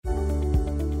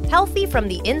Healthy from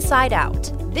the inside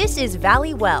out. This is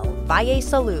Valley Well Valle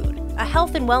Salud, a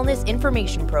health and wellness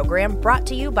information program brought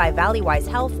to you by Valleywise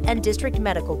Health and District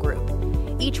Medical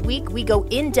Group. Each week, we go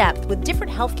in-depth with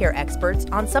different healthcare experts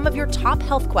on some of your top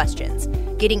health questions,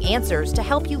 getting answers to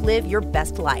help you live your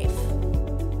best life.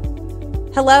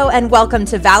 Hello and welcome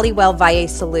to Valley Well Valle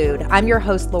Salud. I'm your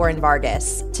host, Lauren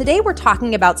Vargas. Today we're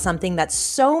talking about something that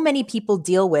so many people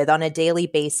deal with on a daily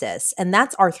basis, and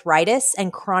that's arthritis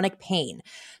and chronic pain.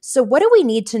 So what do we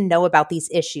need to know about these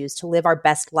issues to live our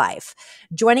best life?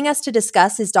 Joining us to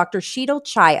discuss is Dr. Sheetal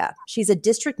Chaya. She's a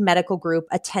district medical group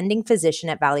attending physician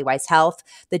at Valleywise Health,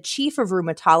 the chief of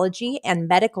rheumatology and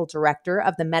medical director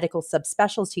of the medical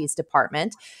subspecialties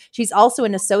department. She's also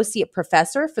an associate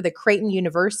professor for the Creighton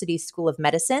University School of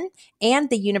Medicine and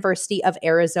the University of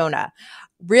Arizona.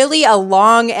 Really a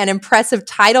long and impressive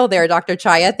title there, Dr.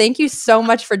 Chaya. Thank you so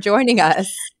much for joining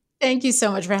us. Thank you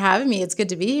so much for having me. It's good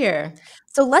to be here.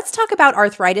 So let's talk about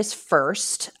arthritis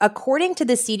first. According to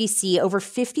the CDC, over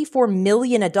 54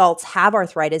 million adults have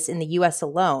arthritis in the U.S.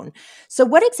 alone. So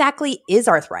what exactly is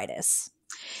arthritis?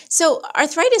 So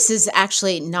arthritis is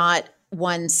actually not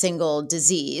one single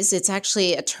disease. It's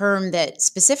actually a term that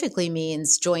specifically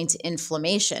means joint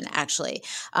inflammation, actually.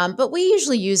 But we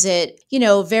usually use it,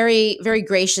 very, very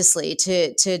graciously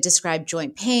to describe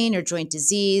joint pain or joint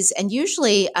disease, and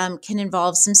usually can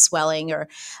involve some swelling or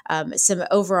some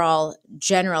overall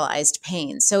generalized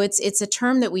pain. So it's a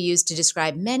term that we use to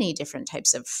describe many different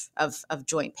types of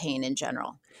joint pain in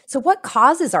general. So what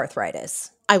causes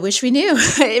arthritis? I wish we knew.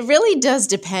 It really does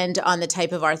depend on the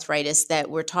type of arthritis that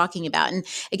we're talking about. And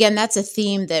again, that's a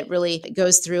theme that really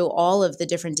goes through all of the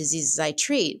different diseases I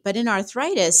treat. But in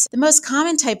arthritis, the most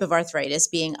common type of arthritis,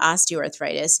 being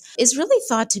osteoarthritis, is really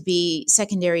thought to be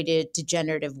secondary to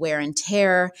degenerative wear and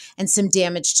tear and some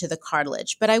damage to the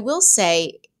cartilage. But I will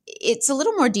say, it's a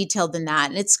little more detailed than that,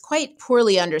 and it's quite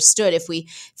poorly understood if we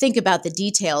think about the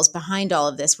details behind all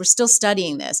of this. We're still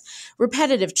studying this.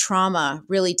 Repetitive trauma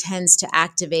really tends to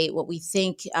activate what we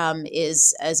think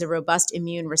is as a robust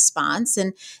immune response,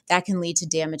 and that can lead to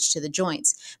damage to the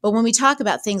joints. But when we talk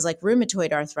about things like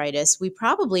rheumatoid arthritis, we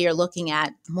probably are looking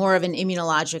at more of an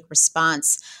immunologic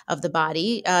response of the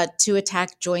body to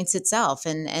attack joints itself,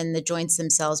 and the joints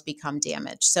themselves become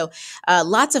damaged. So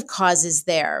lots of causes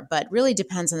there, but really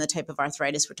depends on the type of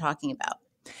arthritis we're talking about.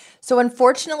 So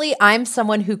unfortunately, I'm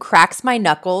someone who cracks my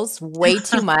knuckles way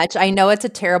too much. I know it's a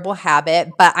terrible habit,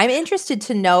 but I'm interested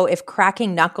to know if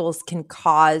cracking knuckles can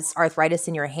cause arthritis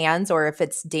in your hands or if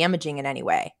it's damaging in any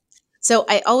way. So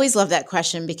I always love that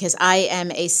question because I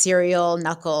am a serial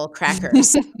knuckle cracker.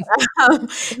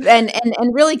 And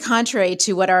really contrary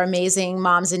to what our amazing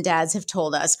moms and dads have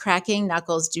told us, cracking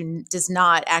knuckles does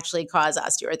not actually cause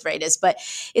osteoarthritis. But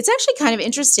it's actually kind of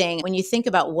interesting when you think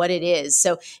about what it is.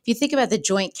 So if you think about the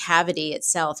joint cavity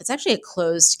itself, it's actually a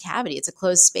closed cavity. It's a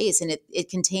closed space, and it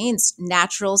contains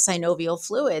natural synovial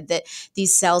fluid that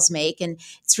these cells make. And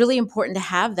it's really important to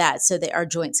have that so that our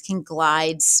joints can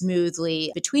glide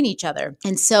smoothly between each other.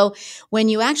 And so when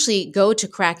you actually go to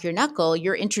crack your knuckle,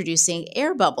 you're introducing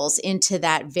air bubbles into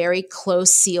that very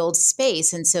close sealed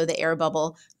space. And so the air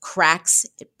bubble cracks,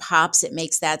 it pops, it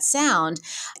makes that sound,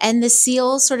 and the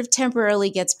seal sort of temporarily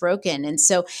gets broken. And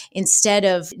so instead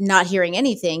of not hearing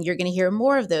anything, you're going to hear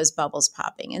more of those bubbles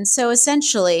popping. And so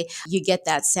essentially you get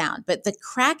that sound, but the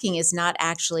cracking is not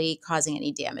actually causing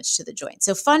any damage to the joint.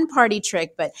 So fun party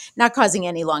trick, but not causing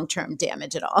any long-term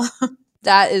damage at all.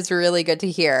 That is really good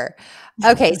to hear.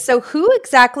 Okay, so who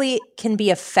exactly can be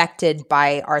affected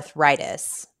by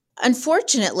arthritis?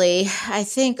 Unfortunately, I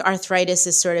think arthritis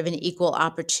is sort of an equal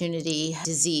opportunity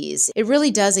disease. It really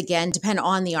does, again, depend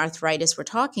on the arthritis we're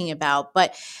talking about,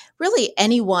 but really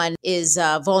anyone is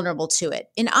vulnerable to it.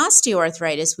 In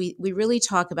osteoarthritis, we really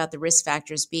talk about the risk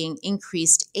factors being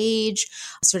increased age,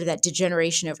 sort of that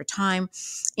degeneration over time,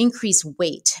 increased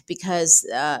weight, because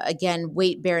again,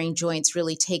 weight-bearing joints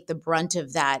really take the brunt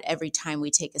of that every time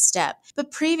we take a step.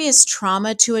 But previous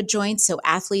trauma to a joint, so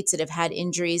athletes that have had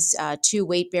injuries to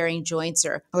weight-bearing joints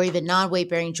or even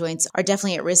non-weight-bearing joints are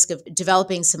definitely at risk of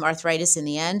developing some arthritis in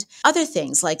the end. Other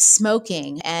things like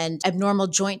smoking and abnormal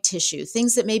joint tissue,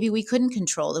 things that maybe we couldn't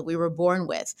control, that we were born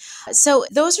with. So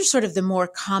those are sort of the more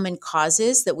common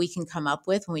causes that we can come up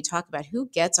with when we talk about who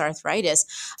gets arthritis.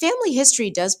 Family history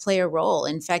does play a role.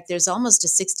 In fact, there's almost a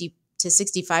 60 to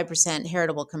 65%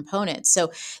 heritable component.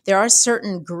 So there are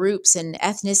certain groups and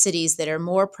ethnicities that are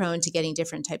more prone to getting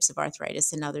different types of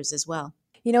arthritis than others as well.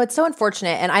 It's so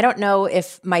unfortunate. And I don't know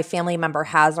if my family member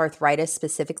has arthritis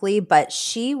specifically, but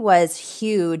she was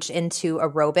huge into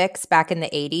aerobics back in the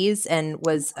 80s and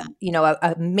was,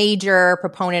 a major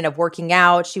proponent of working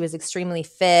out. She was extremely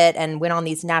fit and went on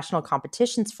these national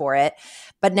competitions for it.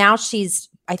 But now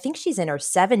I think she's in her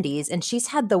 70s and she's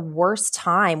had the worst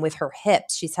time with her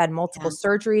hips. She's had multiple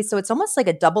surgeries. So it's almost like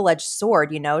a double-edged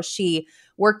sword. She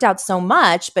worked out so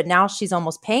much, but now she's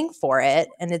almost paying for it.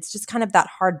 And it's just kind of that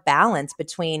hard balance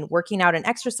between working out and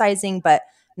exercising, but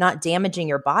not damaging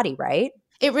your body, right?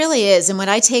 It really is. And when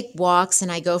I take walks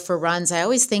and I go for runs, I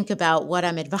always think about what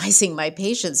I'm advising my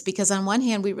patients, because on one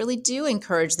hand, we really do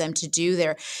encourage them to do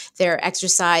their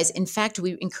exercise. In fact,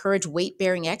 we encourage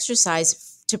weight-bearing exercise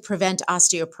to prevent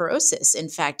osteoporosis, in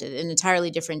fact, an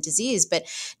entirely different disease, but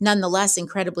nonetheless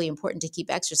incredibly important to keep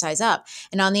exercise up.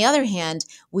 And on the other hand,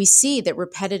 we see that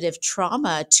repetitive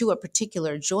trauma to a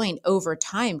particular joint over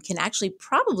time can actually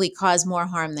probably cause more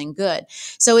harm than good.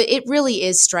 So it really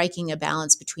is striking a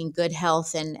balance between good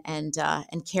health and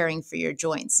caring for your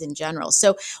joints in general.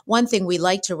 So one thing we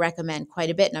like to recommend quite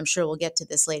a bit, and I'm sure we'll get to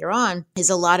this later on, is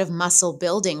a lot of muscle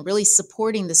building, really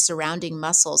supporting the surrounding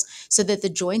muscles so that the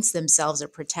joints themselves are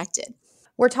protected.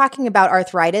 We're talking about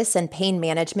arthritis and pain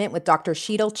management with Dr.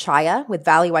 Sheetal Chaya with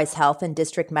Valleywise Health and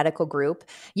District Medical Group.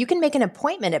 You can make an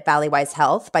appointment at Valleywise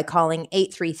Health by calling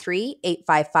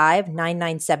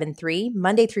 833-855-9973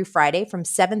 Monday through Friday from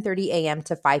 7:30 a.m.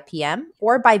 to 5 p.m.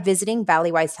 or by visiting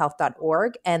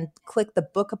valleywisehealth.org and click the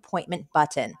book appointment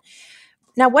button.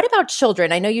 Now, what about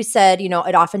children? I know you said, it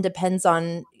often depends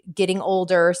on getting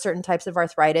older, certain types of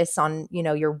arthritis, on,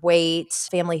 your weight,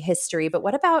 family history. But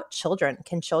what about children?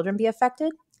 Can children be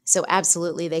affected? So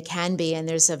absolutely, they can be. And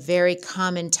there's a very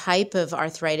common type of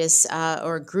arthritis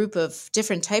or a group of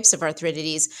different types of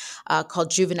arthritides called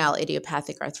juvenile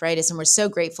idiopathic arthritis. And we're so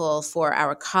grateful for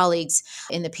our colleagues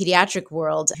in the pediatric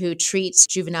world who treat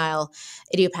juvenile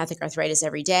idiopathic arthritis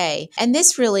every day. And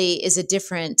this really is a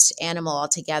different animal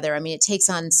altogether. I mean, it takes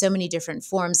on so many different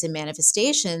forms and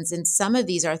manifestations. And some of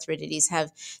these arthritides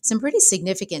have some pretty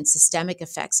significant systemic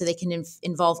effects. So they can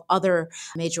involve other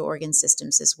major organ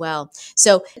systems as well.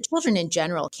 So children in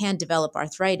general can develop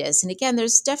arthritis. And again,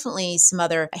 there's definitely some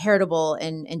other heritable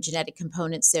and genetic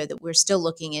components there that we're still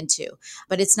looking into,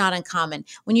 but it's not uncommon.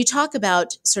 When you talk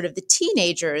about sort of the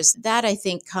teenagers, that I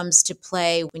think comes to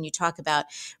play when you talk about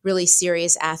really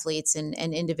serious athletes and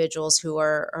individuals who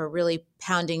are really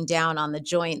pounding down on the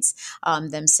joints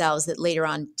themselves, that later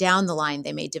on down the line,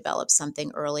 they may develop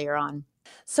something earlier on.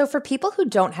 So for people who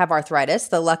don't have arthritis,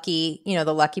 the lucky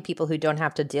people who don't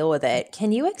have to deal with it,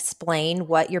 can you explain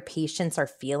what your patients are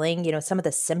feeling, some of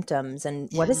the symptoms, and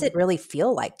what does it really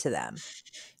feel like to them?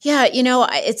 Yeah,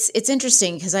 it's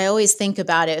interesting because I always think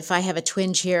about it. If I have a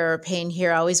twinge here or pain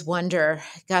here, I always wonder,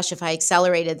 gosh, if I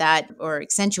accelerated that or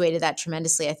accentuated that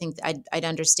tremendously, I think I'd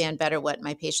understand better what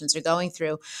my patients are going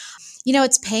through.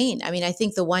 It's pain. I mean, I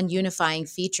think the one unifying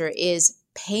feature is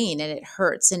pain, and it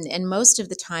hurts. And most of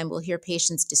the time we'll hear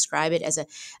patients describe it as a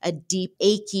deep,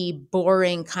 achy,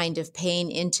 boring kind of pain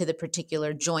into the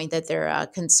particular joint that they're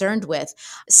concerned with.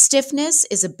 Stiffness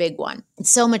is a big one.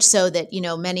 So much so that,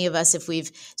 many of us, if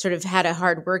we've sort of had a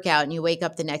hard workout and you wake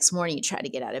up the next morning, you try to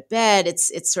get out of bed,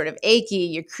 it's sort of achy,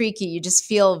 you're creaky, you just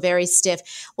feel very stiff.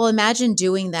 Well, imagine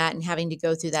doing that and having to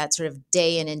go through that sort of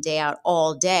day in and day out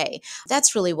all day.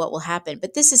 That's really what will happen.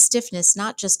 But this is stiffness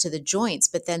not just to the joints,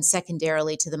 but then secondarily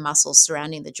to the muscles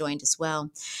surrounding the joint as well.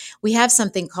 We have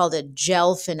something called a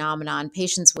gel phenomenon.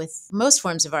 Patients with most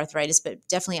forms of arthritis, but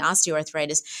definitely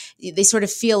osteoarthritis, they sort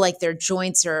of feel like their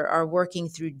joints are working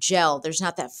through gel. There's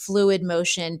not that fluid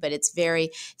motion, but it's very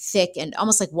thick and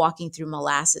almost like walking through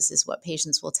molasses is what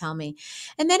patients will tell me.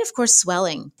 And then, of course,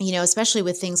 swelling, especially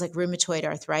with things like rheumatoid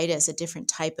arthritis, a different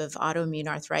type of autoimmune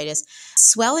arthritis.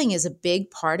 Swelling is a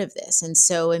big part of this. And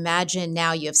so imagine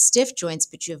now you have stiff joints,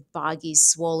 but you have boggy,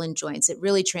 swollen joints. It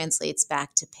really translates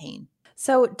back to pain.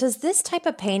 So does this type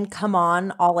of pain come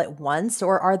on all at once,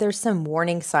 or are there some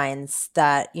warning signs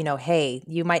that, hey,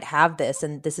 you might have this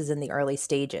and this is in the early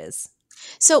stages?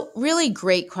 So really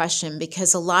great question,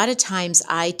 because a lot of times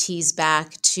I tease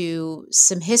back to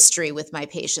some history with my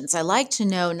patients. I like to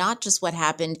know not just what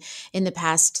happened in the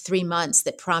past 3 months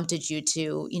that prompted you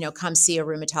to, come see a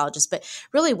rheumatologist, but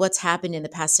really what's happened in the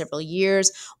past several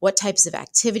years, what types of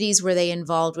activities were they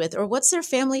involved with, or what's their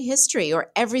family history,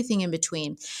 or everything in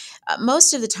between.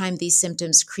 Most of the time, these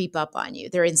symptoms creep up on you.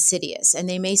 They're insidious, and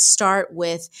they may start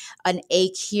with an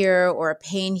ache here or a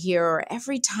pain here, or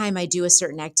every time I do a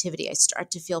certain activity, I start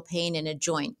to feel pain in a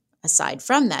joint. aside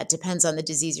from that, depends on the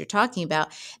disease you're talking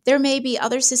about, there may be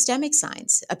other systemic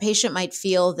signs. A patient might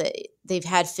feel that they've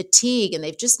had fatigue and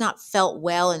they've just not felt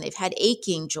well, and they've had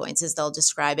aching joints, as they'll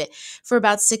describe it, for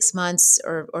about 6 months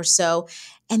or so.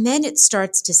 And then it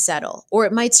starts to settle, or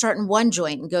it might start in one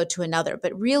joint and go to another.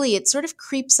 But really, it sort of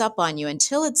creeps up on you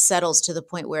until it settles to the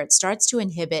point where it starts to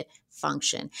inhibit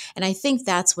function. And I think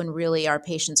that's when really our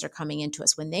patients are coming into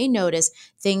us, when they notice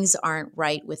things aren't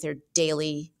right with their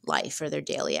daily life or their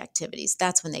daily activities.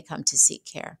 That's when they come to seek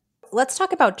care. Let's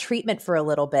talk about treatment for a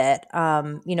little bit.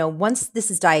 Once this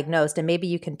is diagnosed, and maybe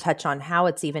you can touch on how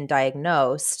it's even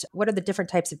diagnosed, what are the different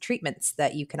types of treatments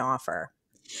that you can offer?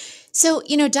 So,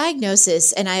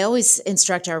 diagnosis, and I always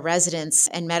instruct our residents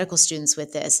and medical students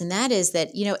with this, and that is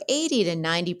that, 80 to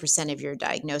 90% of your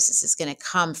diagnosis is going to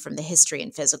come from the history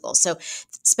and physical. So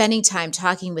spending time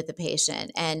talking with the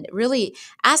patient and really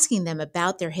asking them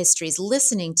about their histories,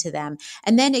 listening to them,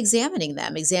 and then examining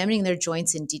their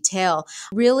joints in detail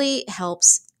really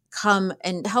helps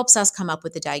us come up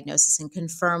with the diagnosis and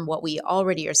confirm what we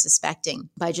already are suspecting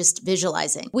by just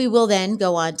visualizing. We will then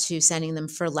go on to sending them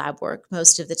for lab work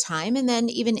most of the time. And then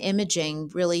even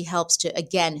imaging really helps to,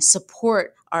 again,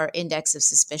 support our index of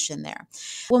suspicion there.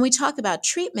 When we talk about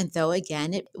treatment, though,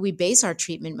 again, we base our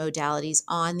treatment modalities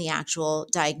on the actual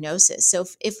diagnosis. So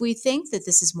if we think that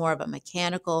this is more of a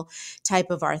mechanical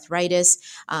type of arthritis,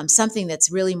 something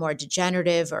that's really more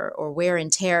degenerative or wear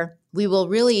and tear, we will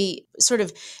really sort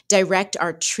of direct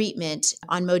our treatment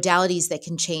on modalities that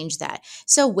can change that.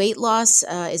 So weight loss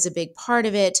is a big part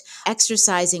of it.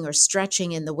 Exercising or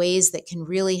stretching in the ways that can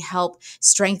really help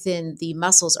strengthen the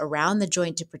muscles around the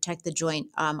joint to protect the joint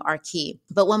are key.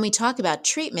 But when we talk about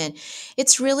treatment,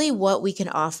 it's really what we can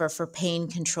offer for pain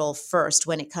control first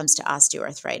when it comes to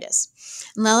osteoarthritis.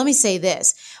 Now, let me say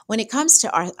this. When it comes to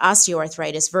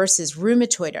osteoarthritis versus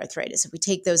rheumatoid arthritis, if we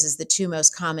take those as the two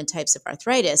most common types of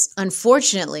arthritis,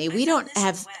 unfortunately, we don't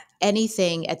have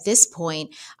anything at this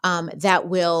point that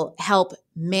will help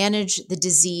manage the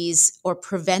disease or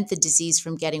prevent the disease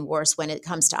from getting worse when it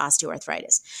comes to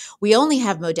osteoarthritis. We only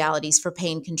have modalities for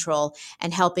pain control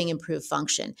and helping improve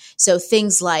function. So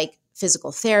things like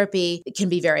physical therapy can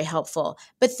be very helpful,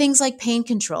 but things like pain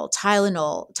control,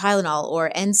 Tylenol or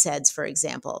NSAIDs, for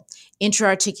example,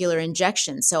 intra-articular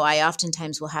injections. So I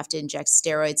oftentimes will have to inject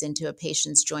steroids into a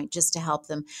patient's joint just to help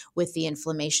them with the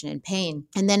inflammation and pain.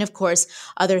 And then, of course,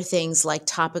 other things like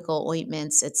topical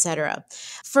ointments, etc.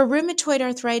 For rheumatoid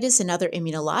arthritis and other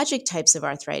immunologic types of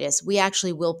arthritis, we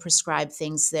actually will prescribe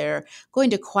things that are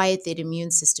going to quiet the immune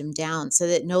system down so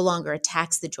that it no longer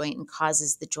attacks the joint and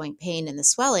causes the joint pain and the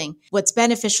swelling. What's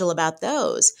beneficial about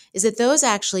those is that those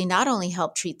actually not only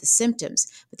help treat the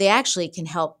symptoms, but they actually can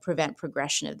help prevent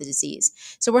progression of the disease.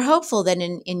 So we're hopeful that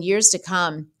in years to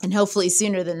come, and hopefully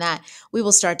sooner than that, we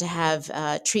will start to have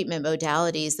treatment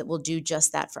modalities that will do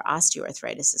just that for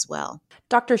osteoarthritis as well.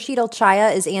 Dr. Sheetal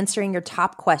Chaya is answering your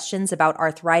top questions about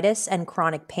arthritis and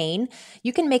chronic pain.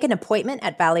 You can make an appointment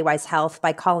at Valleywise Health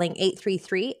by calling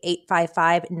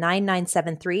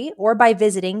 833-855-9973 or by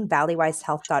visiting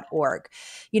valleywisehealth.org.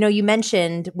 You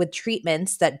mentioned with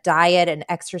treatments that diet and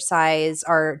exercise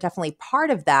are definitely part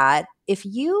of that. If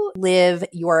you live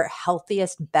your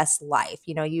healthiest, best life,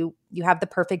 you have the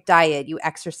perfect diet, you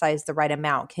exercise the right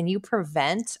amount, can you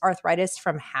prevent arthritis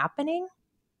from happening?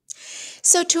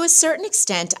 So to a certain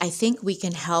extent, I think we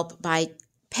can help by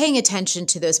paying attention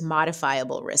to those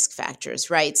modifiable risk factors,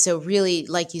 right? So really,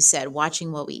 like you said,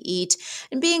 watching what we eat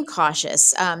and being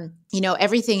cautious,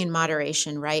 everything in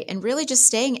moderation, right? And really just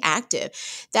staying active.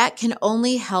 That can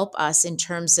only help us in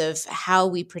terms of how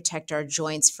we protect our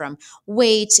joints from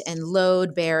weight and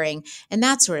load bearing and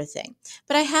that sort of thing.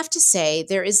 But I have to say,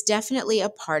 there is definitely a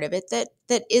part of it that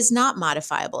is not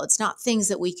modifiable. It's not things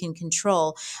that we can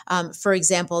control. For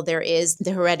example, there is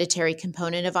the hereditary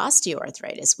component of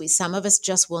osteoarthritis. Some of us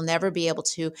just will never be able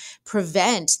to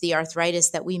prevent the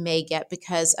arthritis that we may get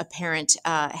because a parent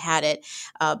had it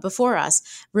before us.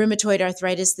 Rheumatoid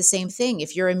arthritis, the same thing.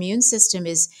 If your immune system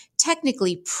is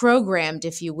technically programmed,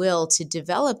 if you will, to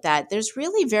develop that, there's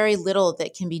really very little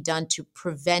that can be done to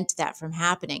prevent that from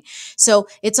happening. So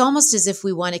it's almost as if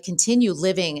we want to continue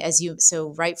living, as you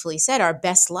so rightfully said, our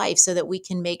best life so that we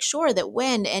can make sure that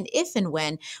when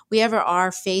we ever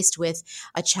are faced with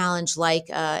a challenge like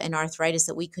an arthritis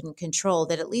that we couldn't control,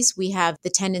 that at least we have the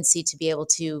tendency to be able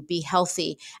to be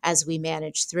healthy as we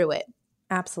manage through it.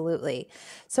 Absolutely.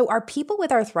 So are people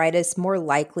with arthritis more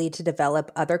likely to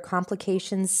develop other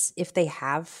complications if they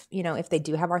have, if they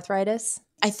do have arthritis?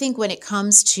 I think when it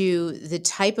comes to the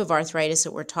type of arthritis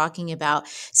that we're talking about,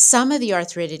 some of the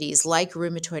arthritides, like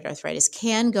rheumatoid arthritis,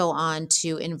 can go on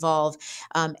to involve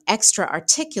extra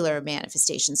articular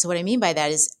manifestations. So, what I mean by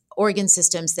that is organ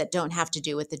systems that don't have to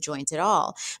do with the joint at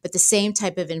all. But the same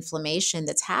type of inflammation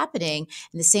that's happening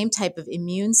and the same type of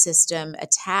immune system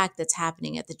attack that's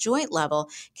happening at the joint level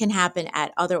can happen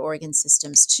at other organ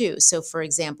systems too. So, for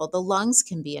example, the lungs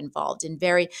can be involved in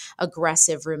very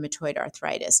aggressive rheumatoid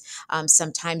arthritis.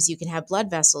 Sometimes you can have blood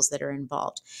vessels that are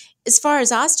involved. As far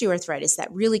as osteoarthritis,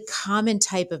 that really common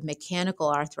type of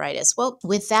mechanical arthritis, well,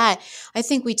 with that, I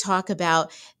think we talk about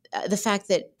the fact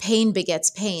that pain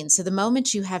begets pain. So the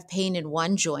moment you have pain in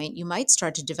one joint, you might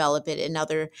start to develop it in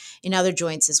other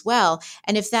joints as well.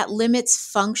 And if that limits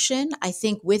function, I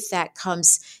think with that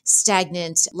comes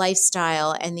stagnant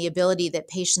lifestyle and the ability that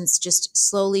patients just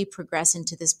slowly progress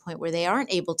into this point where they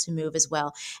aren't able to move as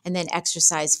well. And then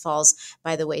exercise falls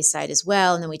by the wayside as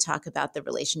well. And then we talk about the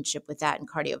relationship with that and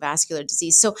cardiovascular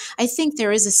disease. So I think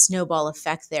there is a snowball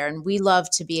effect there. And we love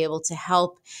to be able to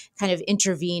help kind of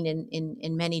intervene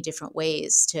in many different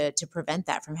ways to prevent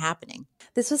that from happening.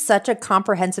 This was such a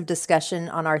comprehensive discussion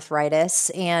on arthritis,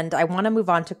 and I want to move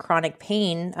on to chronic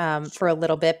pain for a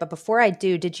little bit. But before I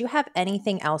do, did you have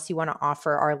anything else you want to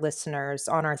offer our listeners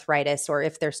on arthritis, or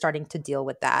if they're starting to deal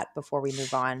with that before we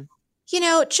move on?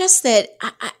 Just that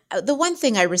the one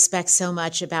thing I respect so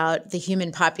much about the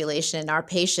human population and our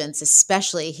patients,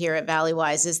 especially here at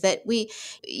Valleywise, is that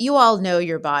you all know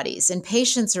your bodies, and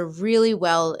patients are really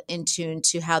well in tune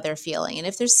to how they're feeling. And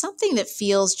if there's something that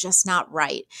feels just not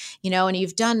right, and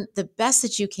you've done the best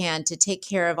that you can to take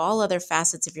care of all other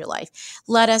facets of your life,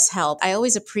 let us help. I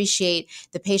always appreciate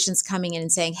the patients coming in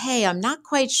and saying, "Hey, I'm not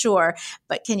quite sure,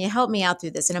 but can you help me out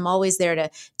through this?" And I'm always there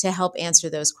to help answer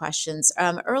those questions.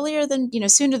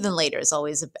 Sooner than later is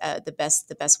always the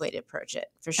best way to approach it,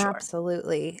 for sure.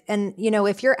 Absolutely. And,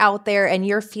 if you're out there and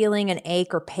you're feeling an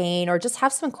ache or pain or just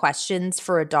have some questions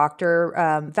for a doctor,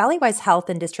 Valleywise Health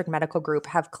and District Medical Group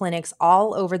have clinics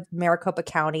all over Maricopa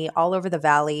County, all over the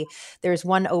Valley. There's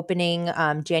one opening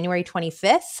January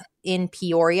 25th in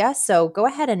Peoria. So go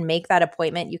ahead and make that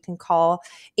appointment. You can call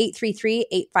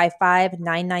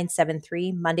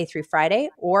 833-855-9973 Monday through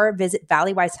Friday, or visit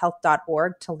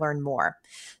valleywisehealth.org to learn more.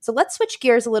 So let's switch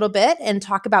gears a little bit and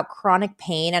talk about chronic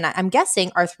pain. And I'm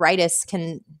guessing arthritis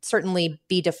can certainly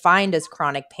be defined as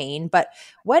chronic pain, but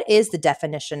what is the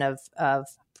definition of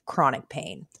chronic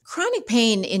pain? Chronic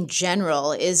pain in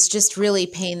general is just really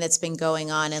pain that's been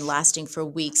going on and lasting for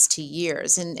weeks to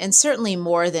years, and certainly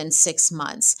more than 6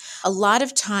 months. A lot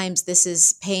of times this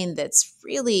is pain that's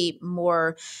really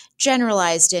more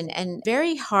generalized and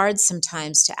very hard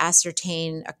sometimes to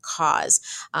ascertain a cause.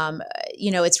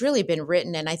 It's really been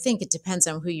written, and I think it depends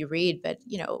on who you read, but,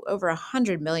 over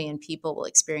 100 million people will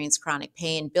experience chronic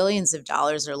pain. Billions of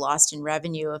dollars are lost in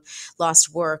revenue of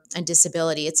lost work and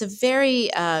disability. It's a very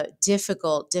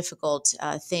difficult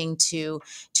thing to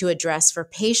address for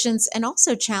patients, and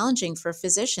also challenging for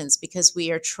physicians, because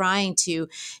we are trying to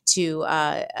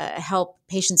help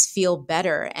patients feel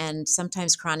better. And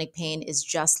sometimes chronic pain is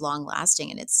just long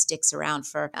lasting and it sticks around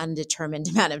for an undetermined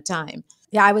amount of time.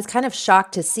 Yeah, I was kind of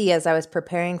shocked to see as I was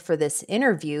preparing for this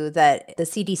interview that the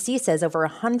CDC says over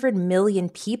 100 million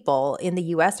people in the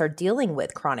U.S. are dealing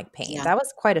with chronic pain. Yeah. That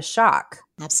was quite a shock.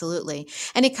 Absolutely.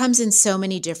 And it comes in so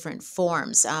many different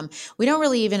forms. We don't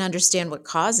really even understand what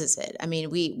causes it. I mean,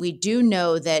 we do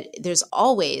know that there's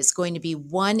always going to be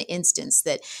one instance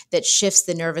that shifts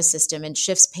the nervous system and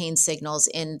shifts pain signals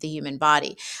in the human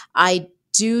body. I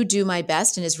do my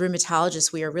best. And as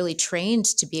rheumatologists, we are really trained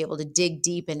to be able to dig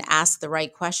deep and ask the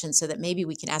right questions so that maybe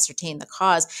we can ascertain the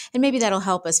cause, and maybe that'll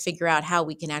help us figure out how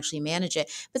we can actually manage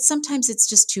it. But sometimes it's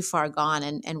just too far gone,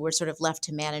 and we're sort of left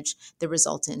to manage the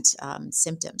resultant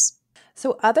symptoms.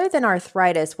 So other than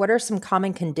arthritis, what are some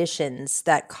common conditions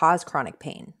that cause chronic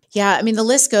pain? Yeah, I mean, the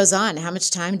list goes on. How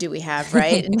much time do we have,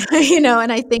 right? And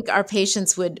I think our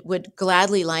patients would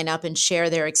gladly line up and share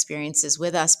their experiences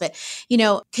with us. But,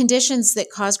 conditions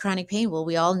that cause chronic pain, well,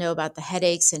 we all know about the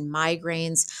headaches and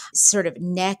migraines. Sort of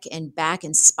neck and back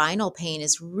and spinal pain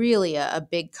is really a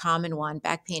big common one.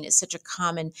 Back pain is such a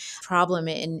common problem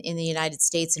in the United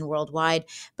States and worldwide.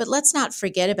 But let's not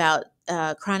forget about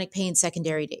chronic pain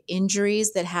secondary to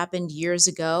injuries that happened years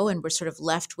ago, and we're sort of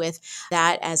left with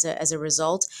that as a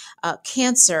result.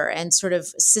 Cancer and sort of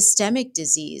systemic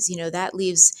disease, that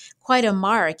leaves quite a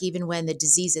mark, even when the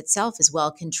disease itself is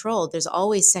well controlled. There's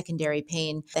always secondary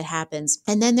pain that happens.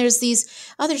 And then there's these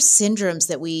other syndromes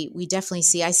that we definitely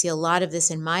see. I see a lot of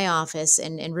this in my office,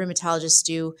 and rheumatologists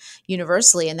do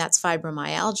universally, and that's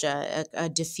fibromyalgia, a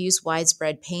diffuse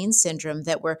widespread pain syndrome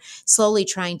that we're slowly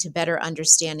trying to better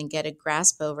understand and get a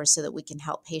grasp over so that we can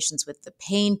help patients with the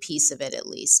pain piece of it, at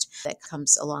least, that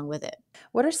comes along with it.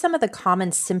 What are some of the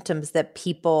common symptoms that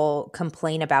people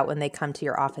complain about when they come to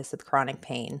your office with chronic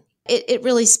pain? It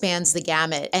really spans the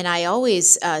gamut. And I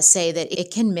always say that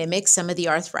it can mimic some of the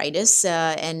arthritis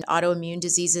and autoimmune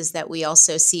diseases that we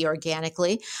also see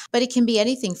organically. But it can be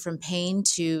anything from pain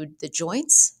to the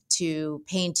joints, to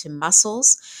pain to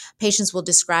muscles. Patients will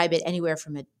describe it anywhere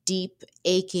from a deep,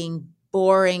 aching,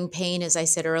 boring pain, as I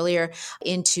said earlier,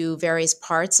 into various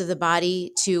parts of the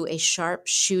body, to a sharp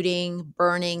shooting,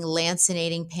 burning,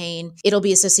 lancinating pain. It'll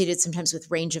be associated sometimes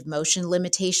with range of motion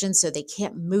limitations, so they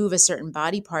can't move a certain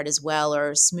body part as well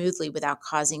or smoothly without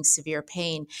causing severe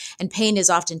pain. And pain is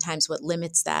oftentimes what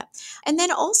limits that. And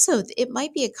then also it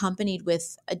might be accompanied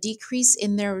with a decrease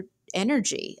in their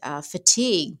energy,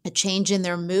 fatigue, a change in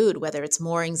their mood, whether it's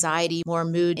more anxiety, more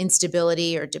mood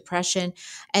instability or depression,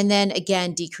 and then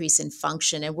again, decrease in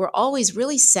function. And we're always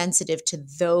really sensitive to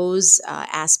those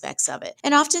aspects of it.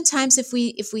 And oftentimes, if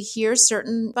we hear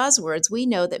certain buzzwords, we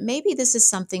know that maybe this is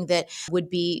something that would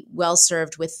be well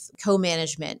served with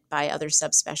co-management by other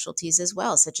subspecialties as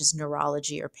well, such as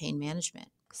neurology or pain management.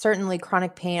 Certainly,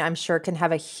 chronic pain, I'm sure, can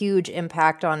have a huge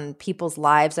impact on people's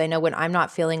lives. I know when I'm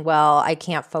not feeling well, I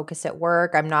can't focus at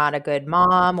work. I'm not a good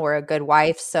mom or a good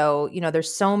wife. So,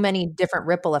 there's so many different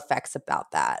ripple effects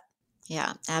about that.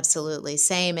 Yeah, absolutely.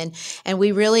 Same. And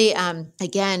we really,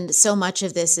 again, so much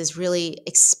of this is really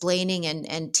explaining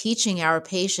and teaching our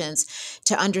patients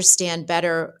to understand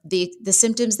better the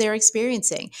symptoms they're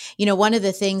experiencing. One of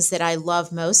the things that I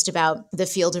love most about the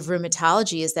field of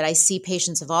rheumatology is that I see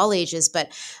patients of all ages,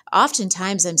 but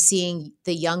oftentimes I'm seeing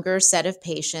the younger set of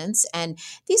patients. And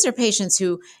these are patients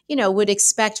who, would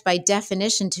expect by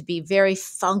definition to be very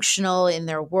functional in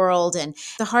their world. And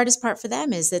the hardest part for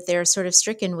them is that they're sort of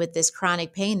stricken with this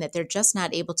chronic pain that they're just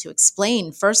not able to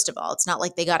explain. First of all, it's not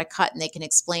like they got a cut and they can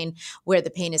explain where the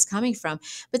pain is coming from.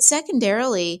 But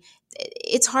secondarily,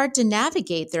 it's hard to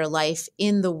navigate their life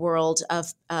in the world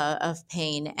of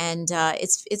pain, and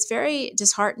it's very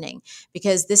disheartening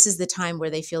because this is the time where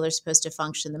they feel they're supposed to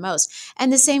function the most.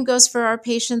 And the same goes for our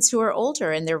patients who are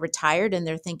older and they're retired and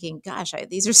they're thinking, "Gosh,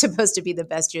 these are supposed to be the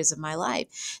best years of my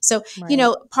life." So,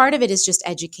 Right. part of it is just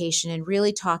education and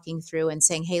really talking through and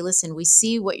saying, "Hey, listen, we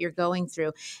see what you're going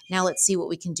through. Now let's see what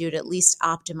we can do to at least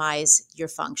optimize your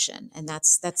function." And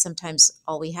that's sometimes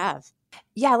all we have.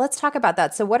 Yeah, let's talk about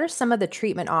that. So, what are some of the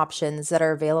treatment options that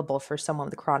are available for someone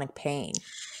with chronic pain?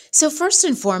 So first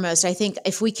and foremost, I think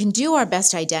if we can do our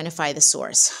best to identify the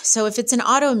source. So if it's an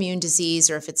autoimmune disease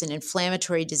or if it's an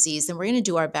inflammatory disease, then we're going to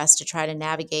do our best to try to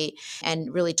navigate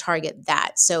and really target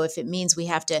that. So if it means we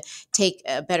have to take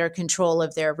better control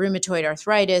of their rheumatoid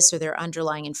arthritis or their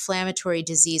underlying inflammatory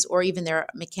disease or even their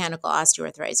mechanical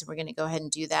osteoarthritis, we're going to go ahead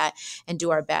and do that and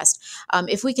do our best.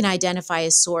 If we can identify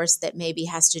a source that maybe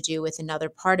has to do with another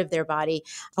part of their body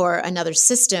or another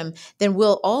system, then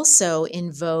we'll also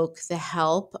invoke the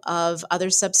help of other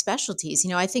subspecialties.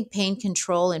 I think pain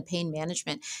control and pain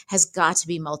management has got to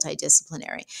be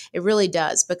multidisciplinary. It really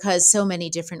does, because so many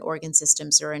different organ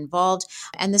systems are involved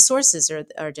and the sources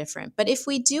are different. But if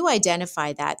we do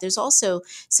identify that, there's also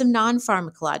some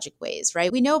non-pharmacologic ways,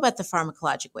 right? We know about the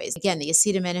pharmacologic ways. Again, the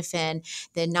acetaminophen,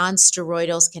 the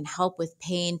non-steroidals can help with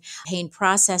pain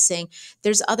processing.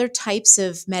 There's other types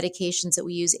of medications that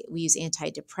we use. We use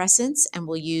antidepressants, and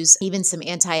we'll use even some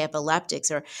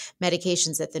anti-epileptics or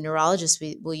medications that the neurologists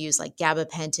will use, like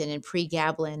gabapentin and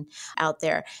pregabalin out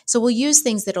there. So we'll use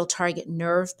things that'll target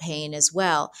nerve pain as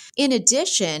well. In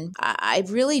addition, I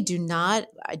really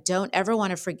don't ever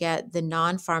want to forget the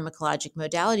non-pharmacologic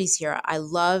modalities here. I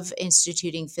love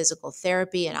instituting physical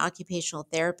therapy and occupational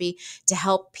therapy to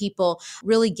help people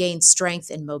really gain strength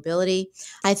and mobility.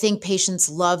 I think patients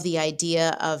love the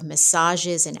idea of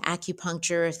massages and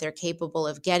acupuncture if they're capable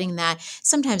of getting that.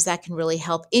 Sometimes that can really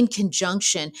help in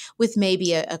conjunction with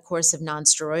maybe a course of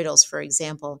nonsteroidals, for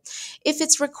example. If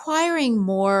it's requiring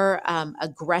more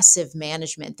aggressive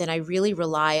management, then I really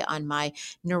rely on my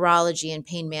neurology and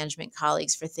pain management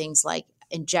colleagues for things like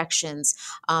injections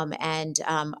and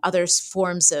other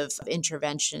forms of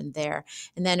intervention there.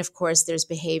 And then, of course, there's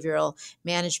behavioral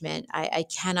management. I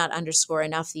cannot underscore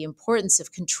enough the importance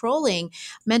of controlling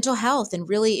mental health and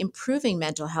really improving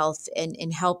mental health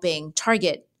in helping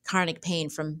target chronic pain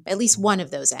from at least one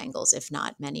of those angles, if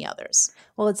not many others.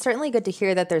 Well, it's certainly good to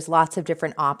hear that there's lots of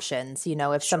different options. You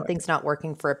know, if Sure. something's not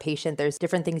working for a patient, there's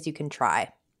different things you can try.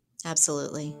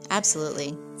 Absolutely.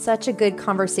 Absolutely. Such a good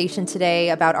conversation today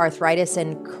about arthritis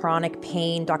and chronic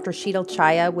pain. Dr. Sheetal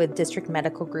Chaya with District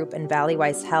Medical Group and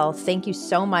Valleywise Health. Thank you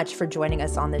so much for joining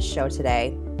us on this show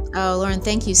today. Oh, Lauren,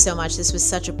 thank you so much. This was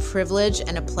such a privilege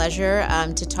and a pleasure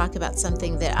to talk about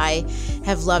something that I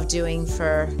have loved doing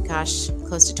for,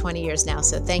 close to 20 years now.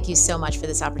 So thank you so much for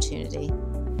this opportunity.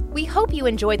 We hope you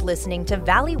enjoyed listening to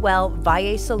Valley Well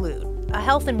Valle Salud, a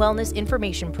health and wellness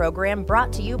information program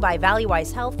brought to you by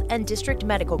Valleywise Health and District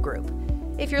Medical Group.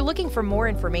 If you're looking for more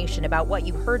information about what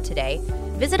you heard today,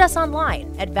 visit us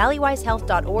online at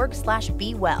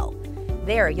valleywisehealth.org/bewell.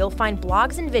 There, you'll find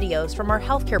blogs and videos from our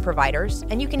healthcare providers,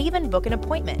 and you can even book an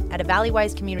appointment at a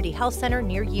Valleywise Community Health Center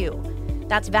near you.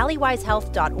 That's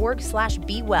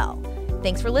valleywisehealth.org/bewell.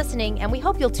 Thanks for listening, and we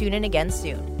hope you'll tune in again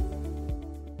soon.